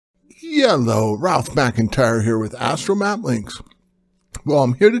Hello, Ralph McIntyre here with Astro Map Links. Well,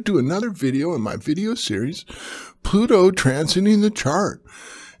 I'm here to do another video in my video series, Pluto Transiting the Chart.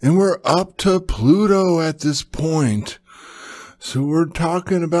 And we're up to Pluto at this point. So we're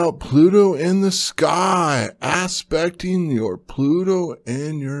talking about Pluto in the sky, aspecting your Pluto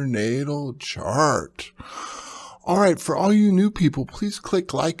in your natal chart. All right, for all you new people, please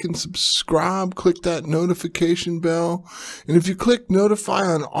click like and subscribe. Click that notification bell. And if you click notify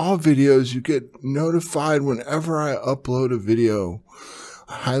on all videos, you get notified whenever I upload a video.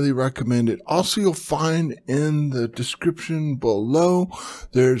 I highly recommend it. Also, you'll find in the description below,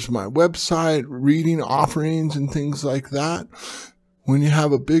 there's my website, reading offerings and things like that. When you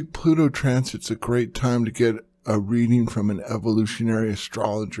have a big Pluto transit, it's a great time to get a reading from an evolutionary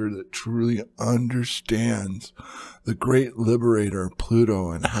astrologer that truly understands the great liberator Pluto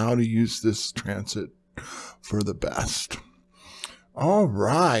and how to use this transit for the best. All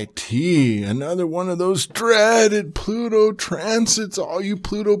righty, another one of those dreaded Pluto transits. All you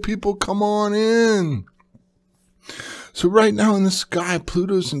Pluto people, come on in. So right now in the sky,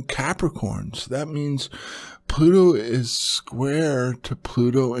 Pluto's in Capricorn. So that means Pluto is square to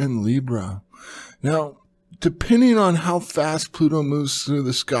Pluto in Libra. Now, depending on how fast Pluto moves through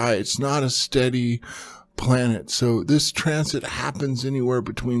the sky, it's not a steady planet. So this transit happens anywhere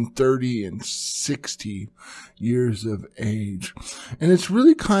between 30 and 60 years of age. And it's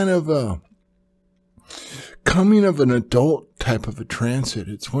really kind of a coming of an adult type of a transit.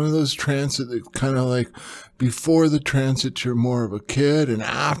 It's one of those transits that kind of like before the transit, you're more of a kid, and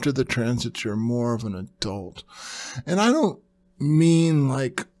after the transit, you're more of an adult. And I don't mean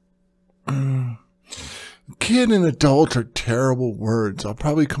like kid and adult are terrible words. I'll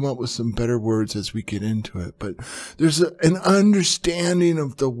probably come up with some better words as we get into it. But there's an understanding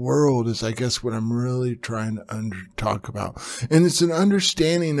of the world is, I guess, what I'm really trying to talk about. And it's an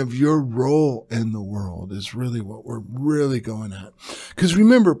understanding of your role in the world is really what we're really going at. Because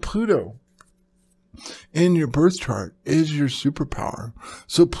remember, Pluto in your birth chart is your superpower.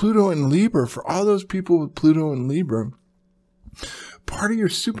 So Pluto in Libra, for all those people with Pluto in Libra, part of your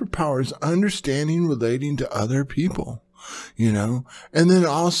superpower is understanding, relating to other people, you know, and then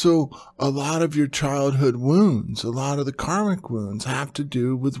also a lot of your childhood wounds, a lot of the karmic wounds have to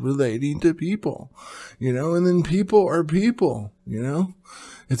do with relating to people, you know, and then people are people, you know.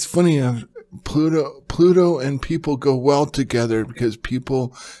 It's funny, Pluto and people go well together because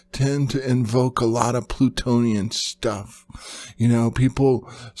people tend to invoke a lot of Plutonian stuff. You know, people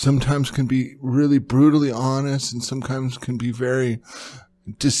sometimes can be really brutally honest and sometimes can be very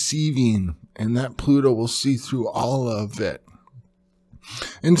deceiving, and that Pluto will see through all of it.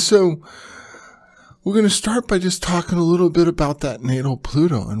 And so we're going to start by just talking a little bit about that natal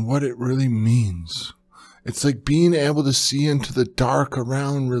Pluto and what it really means. It's like being able to see into the dark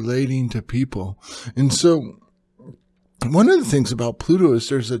around relating to people. And so one of the things about Pluto is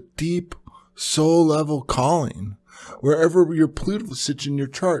there's a deep soul level calling. Wherever your Pluto sits in your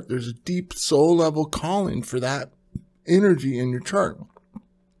chart, there's a deep soul level calling for that energy in your chart.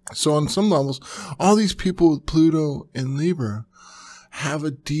 So on some levels, all these people with Pluto in Libra have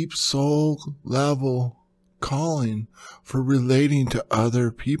a deep soul level calling for relating to other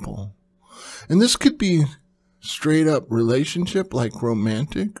people. And this could be straight up relationship, like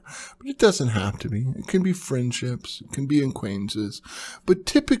romantic, but it doesn't have to be. It can be friendships, it can be acquaintances. But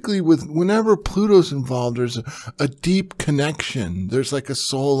typically whenever Pluto's involved, there's a deep connection. There's like a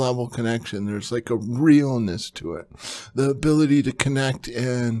soul level connection. There's like a realness to it. The ability to connect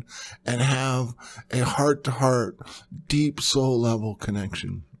in and have a heart to heart, deep soul level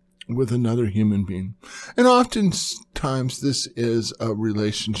connection with another human being. And oftentimes this is a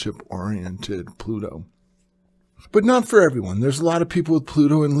relationship-oriented Pluto. But not for everyone. There's a lot of people with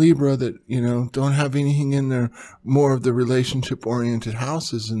Pluto and Libra that, you know, don't have anything in their more of the relationship-oriented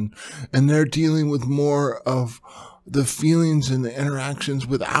houses, and they're dealing with more of the feelings and the interactions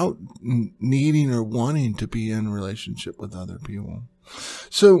without needing or wanting to be in a relationship with other people.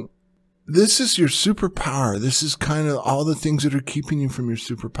 So this is your superpower. This is kind of all the things that are keeping you from your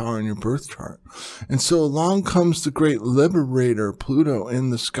superpower in your birth chart. And so along comes the great liberator, Pluto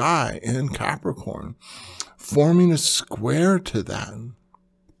in the sky in Capricorn, forming a square to that.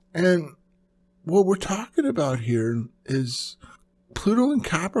 And what we're talking about here is Pluto in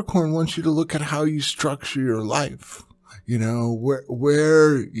Capricorn wants you to look at how you structure your life. You know,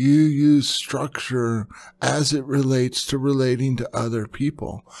 where you use structure as it relates to relating to other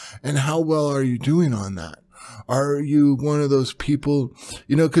people. And how well are you doing on that? Are you one of those people,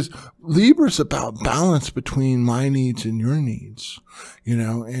 because Libra's about balance between my needs and your needs,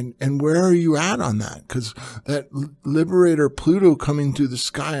 and where are you at on that? Because that Liberator Pluto coming through the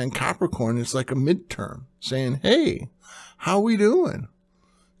sky in Capricorn is like a midterm saying, hey, how we doing?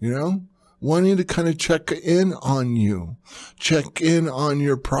 Wanting to kind of check in on you, check in on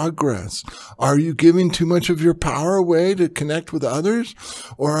your progress. Are you giving too much of your power away to connect with others?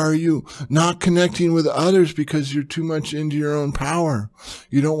 Or are you not connecting with others because you're too much into your own power?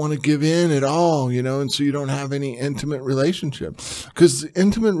 You don't want to give in at all, and so you don't have any intimate relationship. Because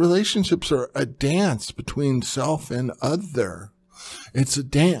intimate relationships are a dance between self and other. It's a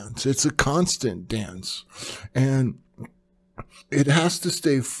dance. It's a constant dance. And it has to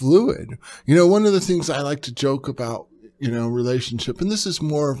stay fluid. One of the things I like to joke about, relationship, and this is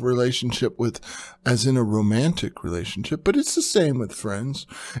more of a relationship as in a romantic relationship, but it's the same with friends.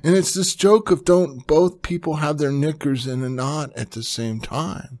 And it's this joke of don't both people have their knickers in a knot at the same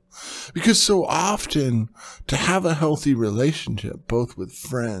time. Because so often to have a healthy relationship, both with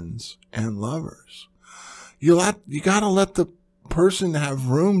friends and lovers, you got to let the person have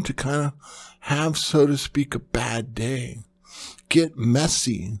room to kind of have, so to speak, a bad day. Get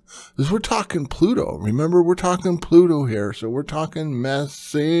messy. Because we're talking Pluto. Remember, we're talking Pluto here. So we're talking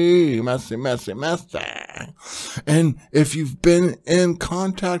messy. And if you've been in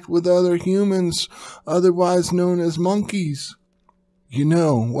contact with other humans, otherwise known as monkeys, you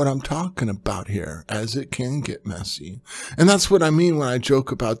know what I'm talking about here, as it can get messy. And that's what I mean when I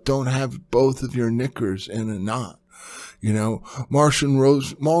joke about don't have both of your knickers in a knot. Marshall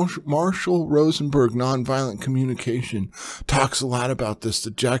Rosenberg, Nonviolent Communication, talks a lot about this, the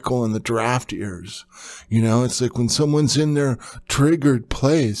Jekyll and the draft ears. It's like when someone's in their triggered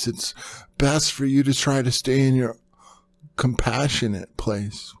place, it's best for you to try to stay in your compassionate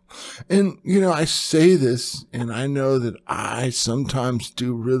place. And, I say this, and I know that I sometimes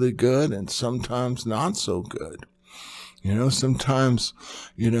do really good and sometimes not so good. Sometimes,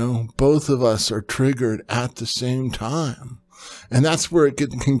 both of us are triggered at the same time. And that's where it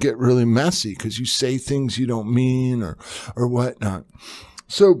can get really messy because you say things you don't mean or whatnot.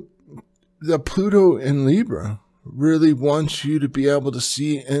 So the Pluto in Libra really wants you to be able to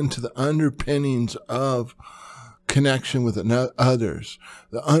see into the underpinnings of connection with others,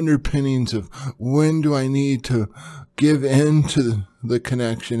 the underpinnings of when do I need to give in to the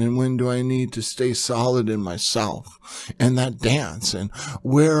connection and when do I need to stay solid in myself and that dance, and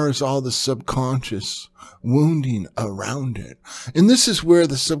where is all the subconscious wounding around it. And this is where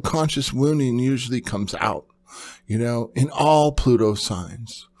the subconscious wounding usually comes out, in all Pluto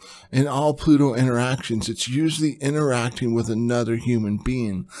signs. In all Pluto interactions, it's usually interacting with another human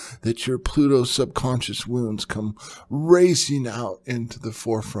being that your Pluto subconscious wounds come racing out into the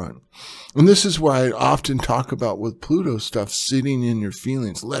forefront. And this is why I often talk about with Pluto stuff, sitting in your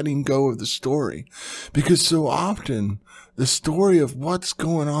feelings, letting go of the story. Because so often the story of what's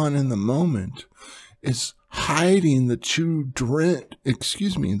going on in the moment is hiding the true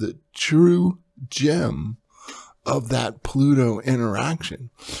gem of that Pluto interaction.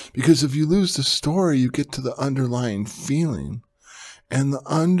 Because if you lose the story, you get to the underlying feeling. And the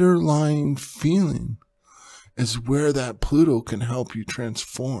underlying feeling is where that Pluto can help you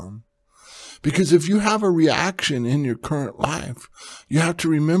transform. Because if you have a reaction in your current life, you have to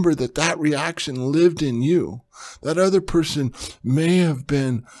remember that that reaction lived in you. That other person may have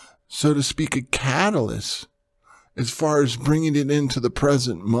been, so to speak, a catalyst as far as bringing it into the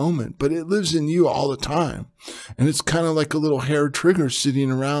present moment, but it lives in you all the time. And it's kind of like a little hair trigger sitting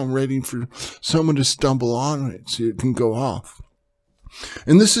around waiting for someone to stumble on it so it can go off.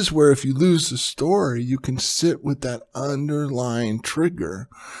 And this is where if you lose the story, you can sit with that underlying trigger,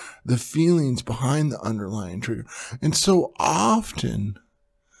 the feelings behind the underlying trigger. And so often,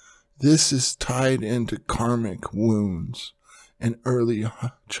 this is tied into karmic wounds and early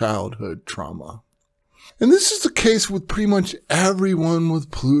childhood trauma. And this is the case with pretty much everyone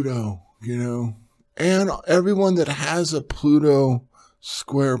with Pluto, and everyone that has a Pluto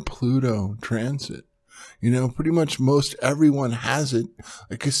square Pluto transit. Pretty much most everyone has it.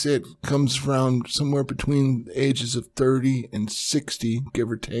 Like I said, it comes around somewhere between the ages of 30 and 60, give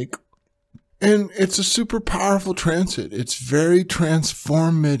or take. And it's a super powerful transit. It's very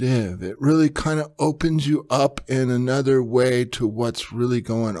transformative. It really kind of opens you up in another way to what's really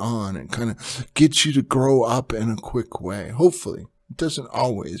going on and kind of gets you to grow up in a quick way, hopefully. It doesn't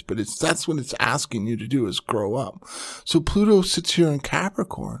always, but that's what it's asking you to do, is grow up. So Pluto sits here in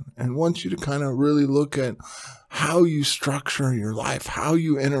Capricorn and wants you to kind of really look at how you structure your life, how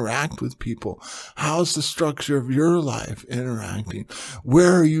you interact with people. How's the structure of your life interacting?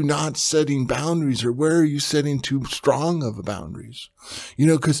 Where are you not setting boundaries, or where are you setting too strong of boundaries?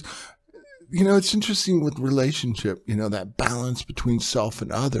 Because it's interesting with relationship, that balance between self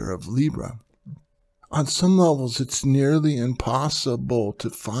and other of Libra. On some levels, it's nearly impossible to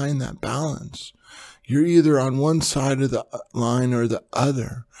find that balance. You're either on one side of the line or the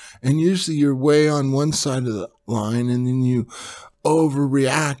other. And usually you're way on one side of the line, and then you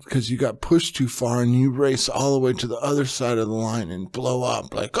overreact because you got pushed too far, and you race all the way to the other side of the line and blow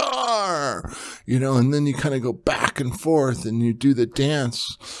up like, and then you kind of go back and forth and you do the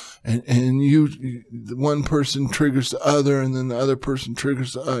dance. And the one person triggers the other, and then the other person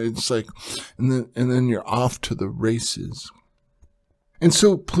triggers the other. It's like, and then you're off to the races. And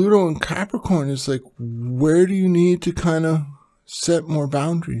so Pluto in Capricorn is like, where do you need to kind of set more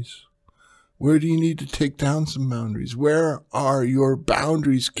boundaries? Where do you need to take down some boundaries? Where are your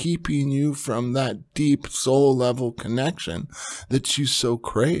boundaries keeping you from that deep soul level connection that you so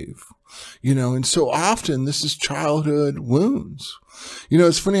crave? And so often this is childhood wounds.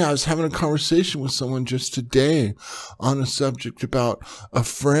 It's funny, I was having a conversation with someone just today on a subject about a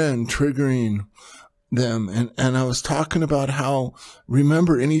friend triggering them. And I was talking about how,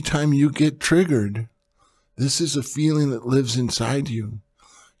 remember, anytime you get triggered, this is a feeling that lives inside you.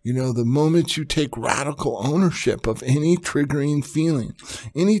 The moment you take radical ownership of any triggering feeling,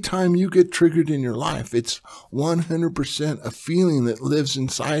 anytime you get triggered in your life, it's 100% a feeling that lives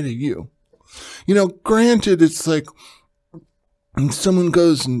inside of you. Granted, it's like, and someone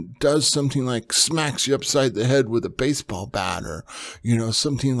goes and does something like smacks you upside the head with a baseball bat, or,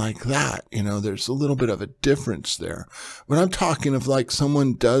 something like that. There's a little bit of a difference there. But I'm talking of like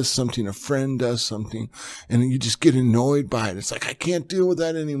someone does something, a friend does something, and you just get annoyed by it. It's like, I can't deal with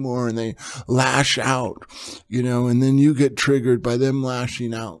that anymore. And they lash out, and then you get triggered by them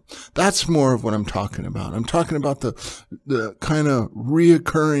lashing out. That's more of what I'm talking about. I'm talking about the kind of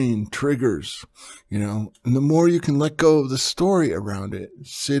reoccurring triggers, and the more you can let go of the story around it,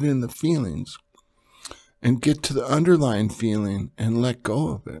 sit in the feelings and get to the underlying feeling and let go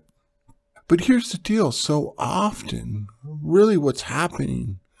of it. But here's the deal. So often, really what's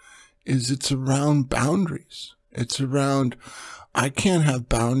happening is it's around boundaries. It's around, I can't have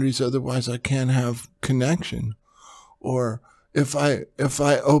boundaries, otherwise I can't have connection. Or if I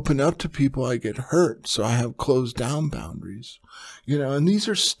open up to people, I get hurt. So I have closed down boundaries. And these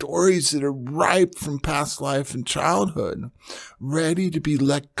are stories that are ripe from past life and childhood, ready to be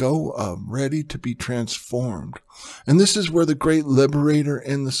let go of, ready to be transformed. And this is where the great liberator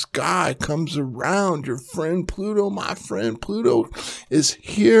in the sky comes around. Your friend Pluto, my friend Pluto, is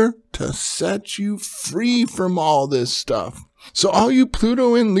here to set you free from all this stuff. So all you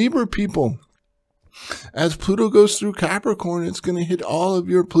Pluto and Libra people, as Pluto goes through Capricorn, it's going to hit all of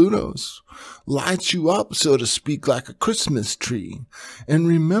your Plutos, lights you up, so to speak, like a Christmas tree. And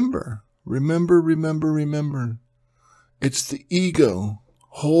remember, it's the ego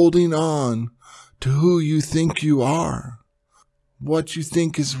holding on to who you think you are, what you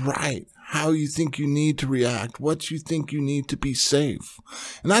think is right, how you think you need to react, what you think you need to be safe.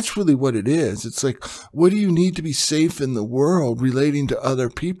 And that's really what it is. It's like, what do you need to be safe in the world relating to other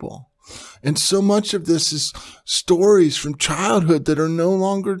people? And so much of this is stories from childhood that are no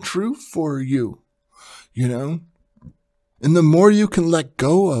longer true for you, And the more you can let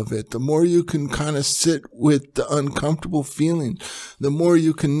go of it, the more you can kind of sit with the uncomfortable feeling, the more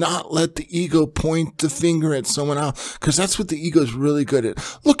you can not let the ego point the finger at someone else, because that's what the ego is really good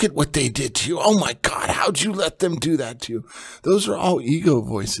at. Look at what they did to you. Oh my God, how'd you let them do that to you? Those are all ego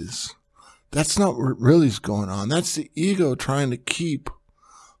voices. That's not what really is going on. That's the ego trying to keep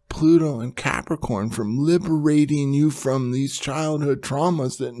Pluto and Capricorn from liberating you from these childhood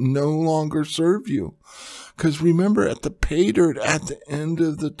traumas that no longer serve you. Because remember, at the pay dirt, at the end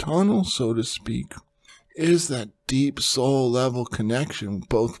of the tunnel, so to speak, is that deep soul level connection,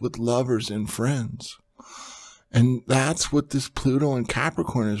 both with lovers and friends. And that's what this Pluto and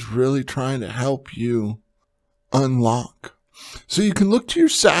Capricorn is really trying to help you unlock. So you can look to your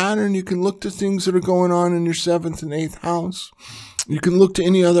Saturn, you can look to things that are going on in your 7th and 8th house. You can look to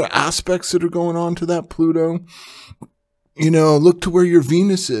any other aspects that are going on to that Pluto. Look to where your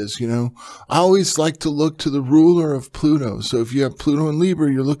Venus is, I always like to look to the ruler of Pluto. So if you have Pluto in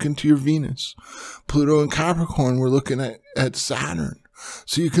Libra, you're looking to your Venus. Pluto in Capricorn, we're looking at Saturn.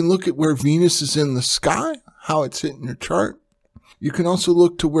 So you can look at where Venus is in the sky, how it's hitting your chart. You can also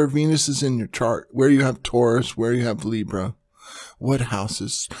look to where Venus is in your chart, where you have Taurus, where you have Libra. what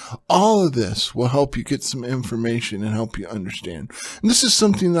houses. All of this will help you get some information and help you understand. And this is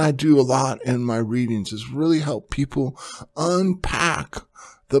something that I do a lot in my readings, is really help people unpack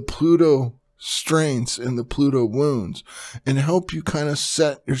the Pluto strengths and the Pluto wounds and help you kind of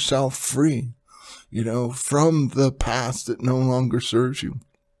set yourself free, from the past that no longer serves you.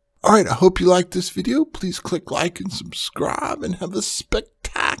 All right, I hope you liked this video. Please click like and subscribe and have a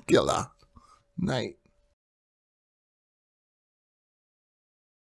spectacular night.